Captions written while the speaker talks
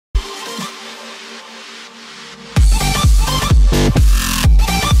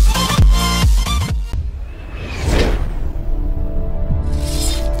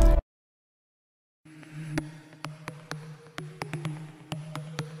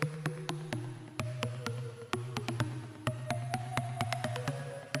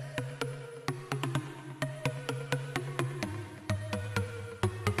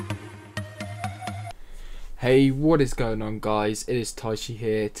Hey, what is going on, guys? It is Taishi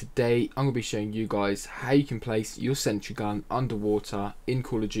here. Today I'm going to be showing you guys how you can place your sentry gun underwater in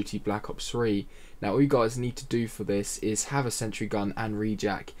Call of Duty Black Ops 3. Now all you guys need to do for this is have a sentry gun and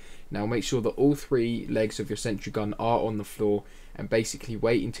rejack. Now make sure that all three legs of your sentry gun are on the floor and basically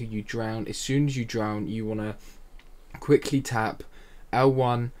wait until you drown. As soon as you drown, you want to quickly tap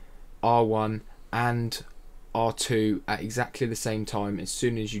L1, R1 and R2 at exactly the same time as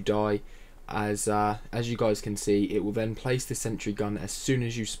soon as you die. As you guys can see, it will then place the sentry gun as soon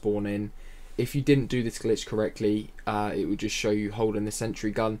as you spawn in. If you didn't do this glitch correctly, it will just show you holding the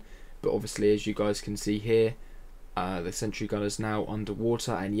sentry gun, but obviously as you guys can see here, the sentry gun is now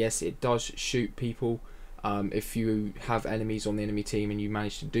underwater, and yes, it does shoot people. If you have enemies on the enemy team and you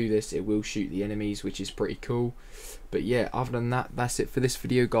manage to do this, it will shoot the enemies, which is pretty cool. But yeah, other than that, that's it for this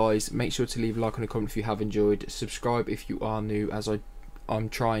video, guys. Make sure to leave a like and a comment if you have enjoyed. Subscribe if you are new, as I'm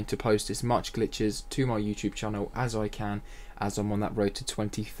trying to post as much glitches to my YouTube channel as I can, as I'm on that road to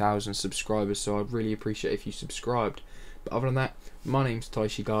 20,000 subscribers, so I'd really appreciate if you subscribed. But other than that, my name's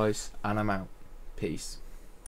Taishi, guys, and I'm out. Peace.